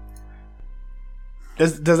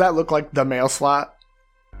 does that look like the mail slot?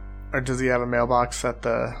 Or does he have a mailbox at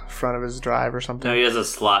the front of his drive or something? No, he has a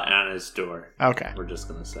slot on his door. Okay. We're just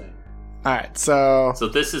going to say. Alright, so... So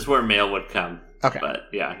this is where mail would come. Okay. But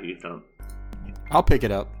yeah, you don't. I'll pick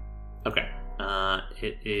it up. Okay.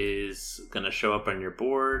 It is going to show up on your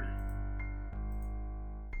board.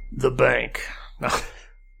 The bank. No.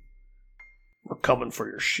 We're coming for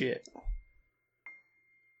your shit.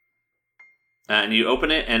 And you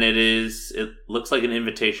open it, and it looks like an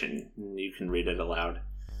invitation. You can read it aloud.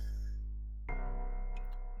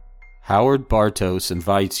 Howard Bartos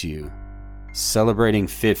invites you. Celebrating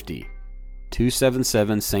 50.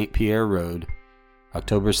 277 St. Pierre Road.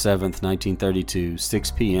 October 7th, 1932,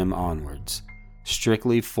 6 p.m. onwards.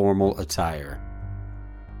 Strictly formal attire.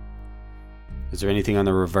 Is there anything on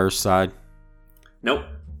the reverse side? Nope.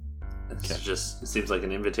 It seems like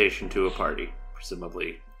an invitation to a party.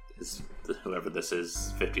 Presumably, is whoever this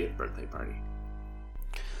is 50th birthday party.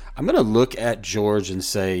 I'm going to look at George and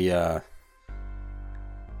say, you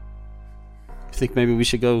think maybe we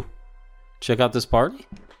should go check out this party?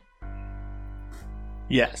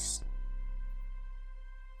 Yes.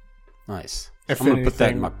 Nice. If I'm going to put that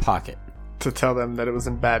in anything- my pocket. To tell them that it was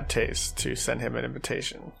in bad taste to send him an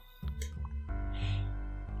invitation.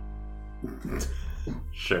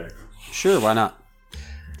 Sure. Sure, why not?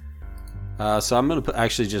 So I'm going to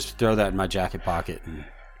actually just throw that in my jacket pocket. And...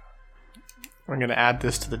 I'm going to add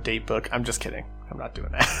this to the date book. I'm just kidding. I'm not doing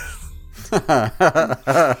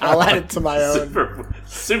that. I'll add it to my own.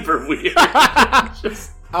 Super weird.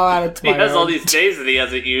 I'll add it to He my has own. all these days that he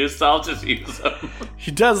hasn't used, so I'll just use them. He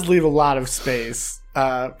does leave a lot of space.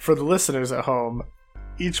 For the listeners at home,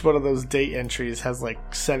 each one of those date entries has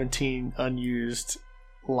like 17 unused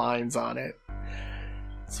lines on it.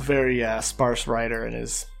 It's a very sparse writer in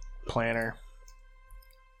his planner.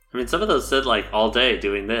 I mean, some of those said like all day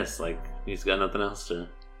doing this. Like he's got nothing else to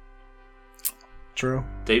True.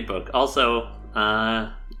 date book. Also,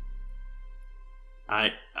 I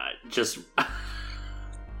just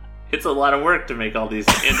it's a lot of work to make all these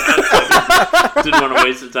handouts. I didn't want to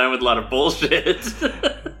waste the time with a lot of bullshit.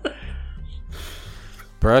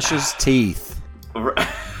 Brush his teeth.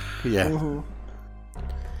 Yeah.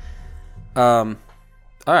 Mm-hmm.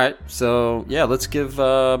 All right. So yeah, let's give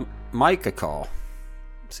Mike a call.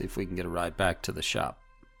 See if we can get a ride back to the shop.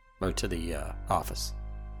 Or to the office.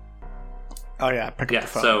 Oh, yeah, pick up the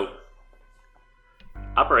phone. So,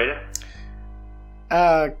 operator.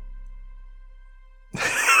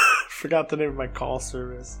 Forgot the name of my car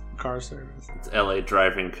service. It's LA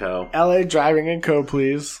Driving Co. LA Driving and Co.,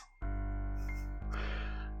 please.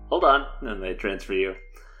 Hold on. And they transfer you.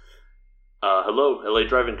 Hello, LA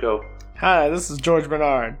Driving Co. Hi, this is George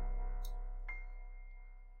Bernard.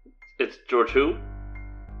 It's George who?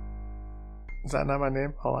 Is that not my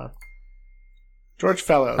name? Hold on. George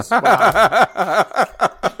Fellows. Wow.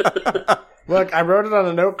 Look, I wrote it on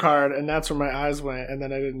a note card, and that's where my eyes went, and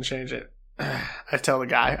then I didn't change it. I tell the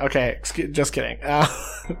guy. Okay, just kidding.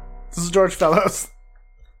 This is George Fellows.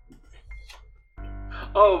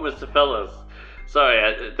 Oh, Mr. Fellows.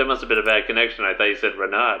 Sorry, there must have been a bad connection. I thought you said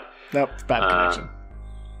Renard. Nope, it's bad connection.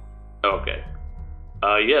 Okay.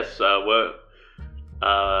 Yes, do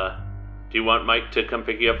you want Mike to come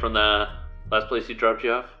pick you up from the last place he dropped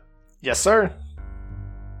you off? Yes, sir.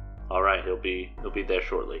 All right, he'll be there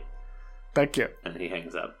shortly. Thank you. And he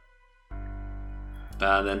hangs up.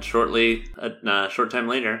 Then shortly, a short time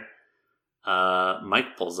later,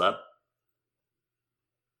 Mike pulls up.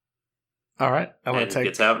 All right, I'm gonna and take.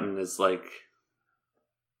 Gets out and is like,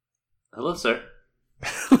 "Hello, sir."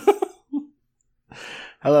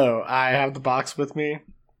 Hello, I have the box with me.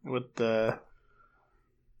 With the,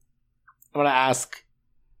 I'm gonna ask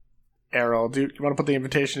Errol. Do you want to put the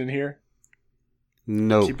invitation in here?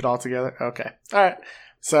 No. Keep it all together. Okay. All right.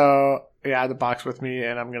 So yeah, I have the box with me,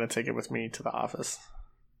 and I'm gonna take it with me to the office.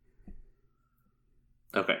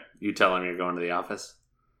 Okay, you tell him you're going to the office.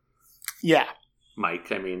 Yeah.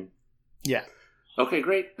 Mike, I mean. Yeah. Okay,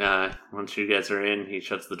 great. Once you guys are in, he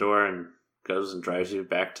shuts the door and goes and drives you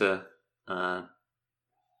back to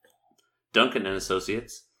Duncan and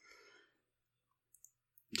Associates.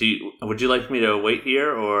 Would you like me to wait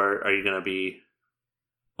here, or are you going to be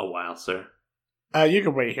a while, sir? You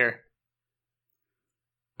can wait here.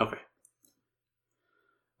 Okay.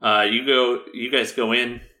 You guys go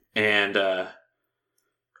in, and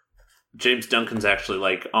James Duncan's actually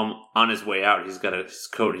like on his way out. He's got his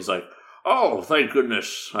coat. He's like, "Oh, thank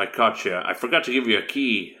goodness I caught you. I forgot to give you a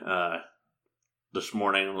key this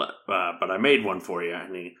morning, but I made one for you."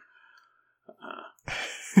 And he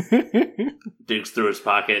digs through his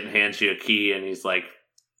pocket and hands you a key, and he's like,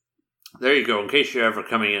 "There you go. In case you're ever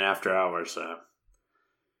coming in after hours."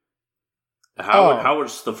 How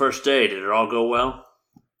was the first day? Did it all go well?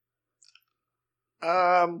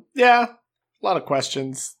 Yeah, a lot of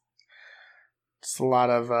questions. Just a lot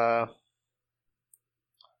of,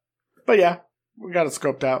 but yeah, we got it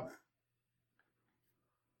scoped out.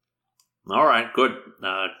 All right, good.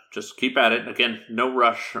 Just keep at it. Again, no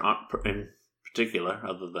rush in particular,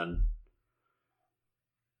 other than,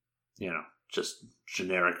 just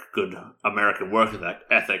generic good American work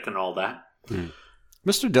ethic and all that.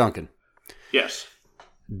 Mr. Duncan. Yes.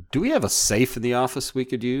 Do we have a safe in the office we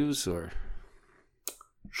could use, or?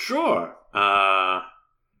 Sure.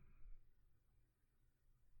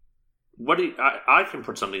 What do you, I can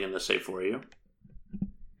put something in the safe for you.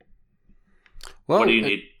 Well, what do you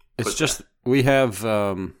need? It's just we have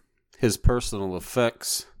his personal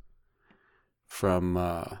effects from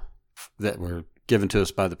that were given to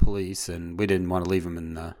us by the police, and we didn't want to leave them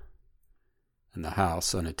in the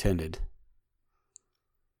house unattended.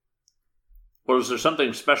 Or is there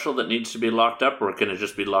something special that needs to be locked up, or can it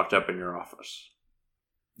just be locked up in your office?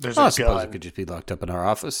 I suppose it could just be locked up in our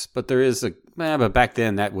office, but there is but back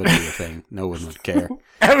then that wouldn't be a thing. No one would care.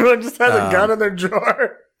 Everyone just has a gun in their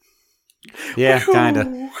drawer. Yeah, kind of.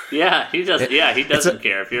 Yeah, he does. He doesn't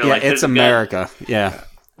care if you're like. It's America. Yeah.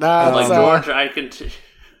 Like George, I can.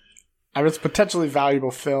 I was potentially valuable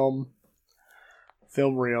film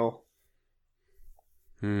reel.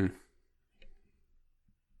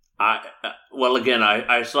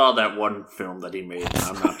 I saw that one film that he made, and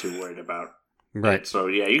I'm not too worried about. Right. So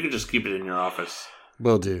yeah, you can just keep it in your office.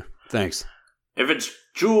 Will do. Thanks. If it's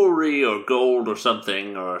jewelry or gold or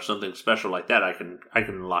something special like that, I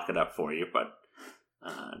can lock it up for you. But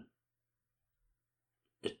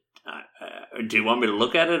do you want me to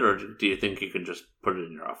look at it, or do you think you can just put it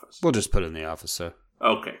in your office? We'll just put it in the office, sir.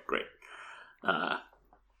 Okay, great.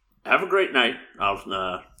 Have a great night.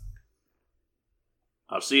 I'll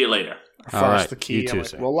see you later. All right, the key. You too,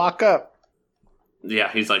 sir. We'll lock up.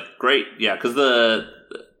 Yeah, he's like, great. Yeah, because the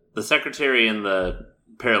secretary and the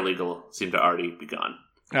paralegal seem to already be gone.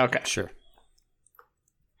 Okay, sure.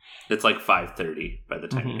 It's like 5:30 by the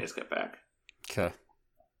time you guys get back. Okay.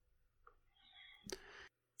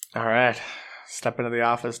 All right. Step into the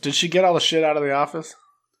office. Did she get all the shit out of the office?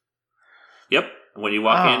 Yep. When you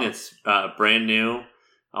walk in, it's brand new,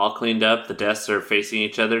 all cleaned up. The desks are facing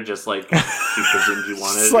each other, just like she presumed you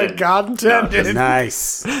wanted. It's like God intended.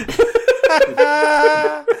 Nice.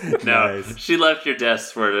 No, she left your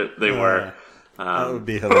desks where they were. That would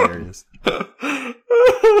be hilarious.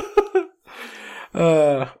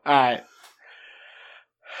 All right.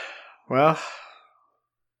 Well,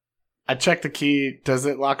 I checked the key. Does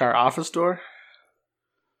it lock our office door?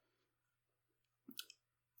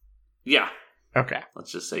 Yeah. Okay.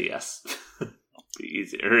 Let's just say yes. Be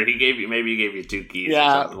easier. Or maybe he gave you 2 keys.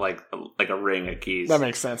 Yeah. Or something, like a ring of keys. That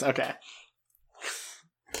makes sense. Okay.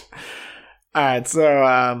 All right.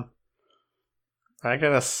 So, I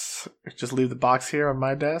gotta just leave the box here on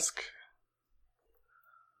my desk.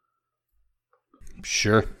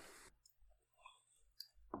 Sure.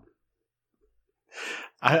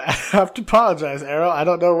 I have to apologize, Errol. I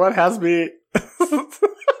don't know what has me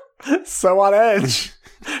so on edge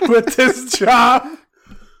with this job.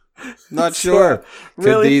 Not sure.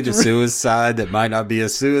 really- Could be the suicide that might not be a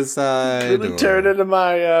suicide. Really turn into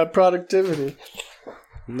my productivity.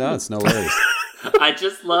 No, it's no worries. I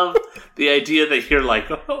just love the idea that you're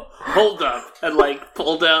like, oh, hold up, and like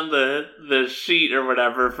pull down the sheet or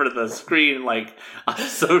whatever for the screen. Like, I'm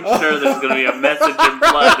so sure there's going to be a message in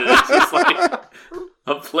blood, and it's just like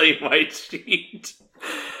a plain white sheet.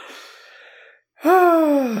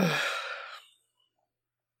 All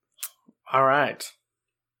right.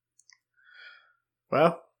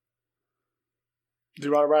 Well, do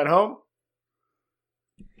you want to ride home?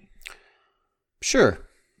 Sure.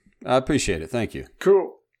 I appreciate it. Thank you.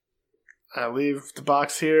 Cool. I leave the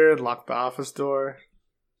box here, lock the office door,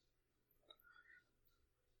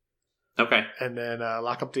 Okay. and then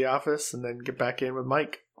lock up the office, and then get back in with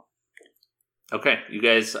Mike. Okay, you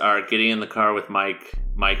guys are getting in the car with Mike.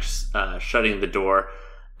 Mike's shutting the door,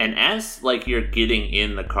 and as like you're getting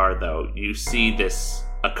in the car, though, you see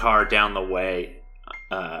a car down the way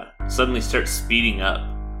suddenly starts speeding up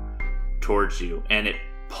towards you, and it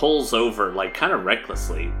pulls over like kind of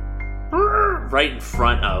recklessly, right in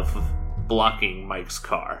front of blocking Mike's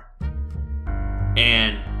car,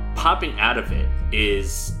 and popping out of it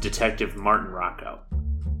is Detective Martin Rocco,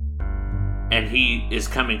 and he is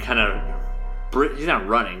coming kind of. He's not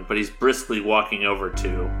running, but he's briskly walking over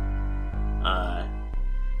to,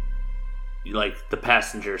 like the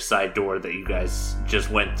passenger side door that you guys just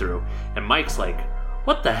went through. And Mike's like,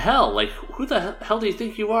 "What the hell? Like, who the hell do you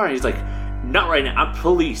think you are?" And he's like, "Not right now. I'm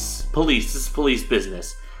police. Police. This is police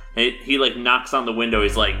business." And he like knocks on the window.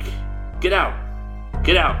 He's like, "Get out,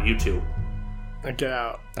 you two." I get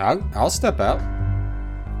out. I'll step out.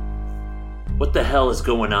 What the hell is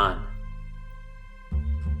going on?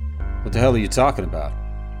 What the hell are you talking about?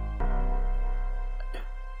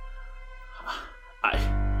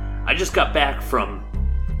 I just got back from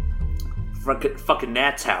fucking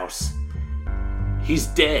Nat's house. He's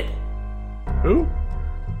dead. Who?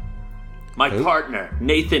 My Who? partner,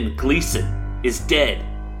 Nathan Gleason, is dead.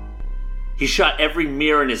 He shot every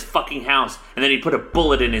mirror in his fucking house, and then he put a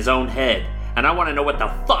bullet in his own head. And I want to know what the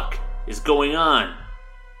fuck is going on.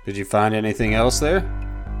 Did you find anything else there?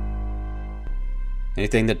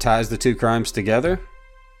 Anything that ties the two crimes together?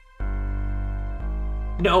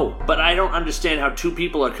 No, but I don't understand how 2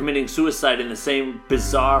 people are committing suicide in the same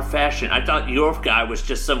bizarre fashion. I thought your guy was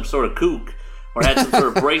just some sort of kook, or had some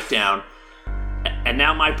sort of breakdown. And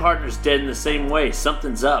now my partner's dead in the same way.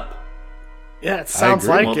 Something's up. Yeah, it sounds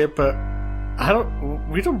agree. like it, but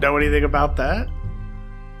we don't know anything about that.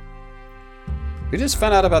 We just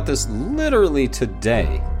found out about this literally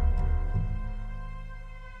today.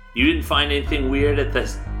 You didn't find anything weird at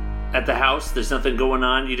the house? There's nothing going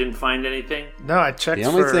on? You didn't find anything? No, I checked The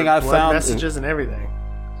only for thing I blood found- messages and everything.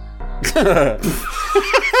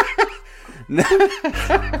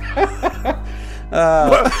 Now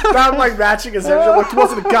I'm like matching his engine. Like, there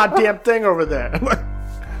wasn't a goddamn thing over there.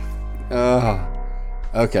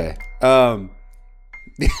 Okay. I'll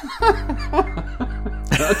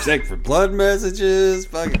check for blood messages,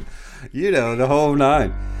 fucking, the whole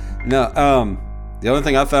nine. No, the only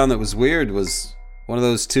thing I found that was weird was one of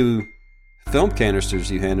those 2 film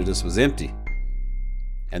canisters you handed us was empty.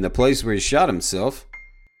 And the place where he shot himself,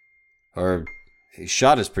 or he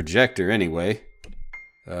shot his projector anyway,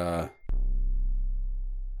 I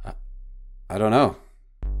don't know.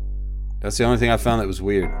 That's the only thing I found that was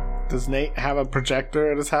weird. Does Nate have a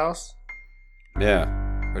projector at his house? Yeah.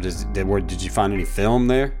 Or did you find any film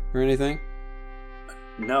there or anything?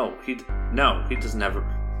 No, he doesn't have a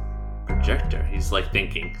projector. He's like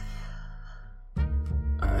thinking.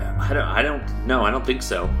 I don't think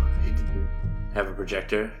so. He didn't have a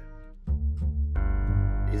projector.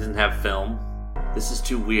 He doesn't have film. This is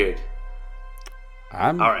too weird.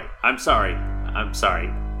 All right. I'm sorry.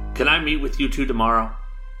 Can I meet with you two tomorrow?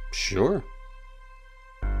 Sure.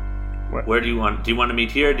 Where do you want to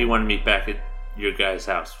meet here, or do you want to meet back at your guys'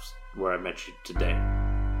 house where I met you today?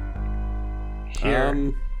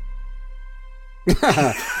 Here.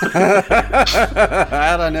 How'd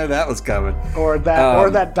I know that was coming? Or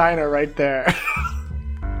that diner right there.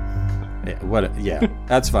 Yeah,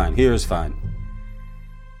 that's fine. Here's fine.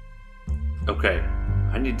 Okay.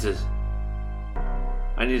 I need to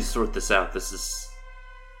sort this out.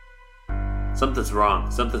 Something's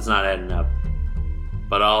wrong. Something's not adding up.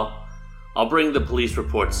 But I'll bring the police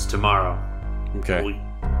reports tomorrow. Okay.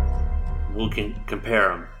 We can compare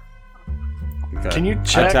them. Okay. Can you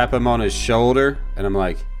check? I tap him on his shoulder, and I'm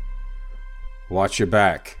like, "Watch your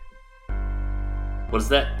back." What does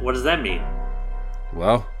that mean?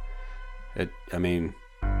 Well, in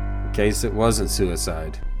case it wasn't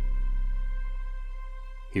suicide.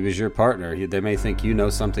 He was your partner. They may think you know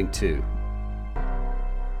something too.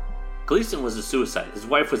 Gleason was a suicide. His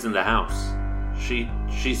wife was in the house. She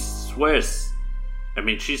swears.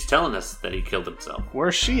 She's telling us that he killed himself.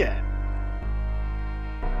 Where's she at?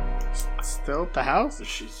 Still at the house?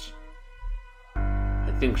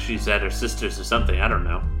 I think she's at her sister's or something. I don't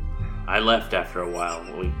know. I left after a while.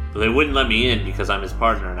 They wouldn't let me in because I'm his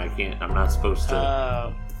partner and I'm not supposed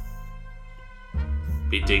to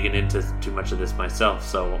be digging into too much of this myself.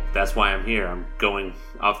 So that's why I'm here. I'm going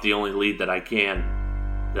off the only lead that I can,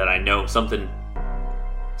 that I know something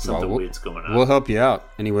weird's going on. We'll help you out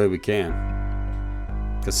any way we can.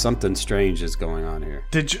 Because something strange is going on here.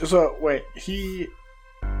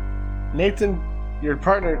 Nathan, your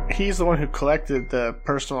partner, he's the one who collected the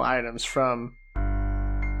personal items from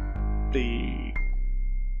the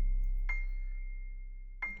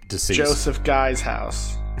Deceased. Joseph Guy's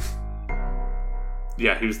house.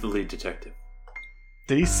 Yeah, he was the lead detective.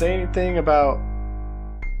 Did he say anything about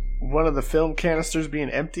one of the film canisters being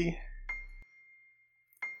empty?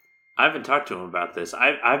 I haven't talked to him about this.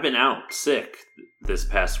 I've been out sick this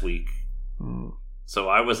past week. So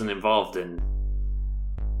I wasn't involved in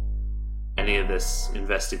any of this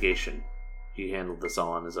investigation. He handled this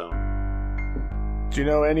all on his own. Do you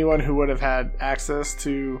know anyone who would have had access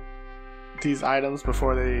to these items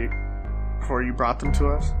before you brought them to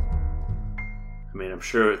us? I'm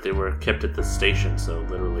sure they were kept at the station, so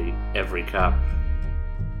literally every cop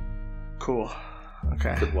Cool.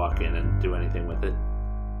 Okay. could walk in and do anything with it.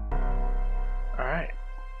 Alright.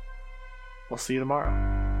 We'll see you tomorrow.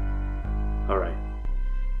 All right.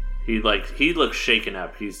 He looks shaken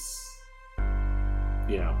up. He's,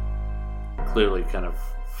 clearly kind of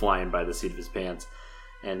flying by the seat of his pants.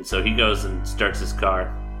 And so he goes and starts his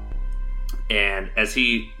car. And as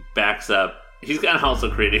he backs up, he's kind of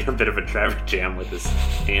also creating a bit of a traffic jam with his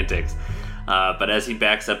antics. But as he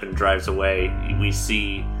backs up and drives away, we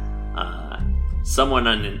see someone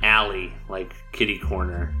in an alley, like kitty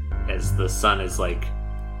corner, as the sun is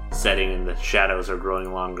setting and the shadows are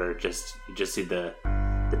growing longer. You just see the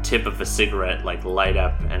tip of a cigarette light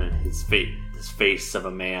up, and his face of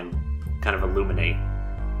a man kind of illuminate.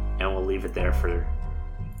 And we'll leave it there for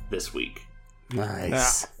this week.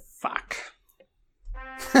 Nice. Fuck.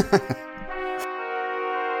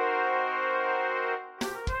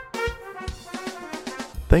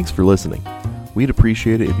 Thanks for listening. We'd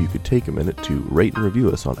appreciate it if you could take a minute to rate and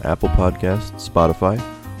review us on Apple Podcasts, Spotify,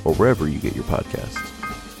 or wherever you get your podcasts.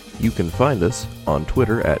 You can find us on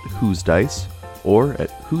Twitter at Who's Dice or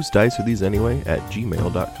at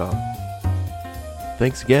whosedicearetheseanyway@gmail.com.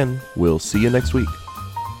 Thanks again. We'll see you next week.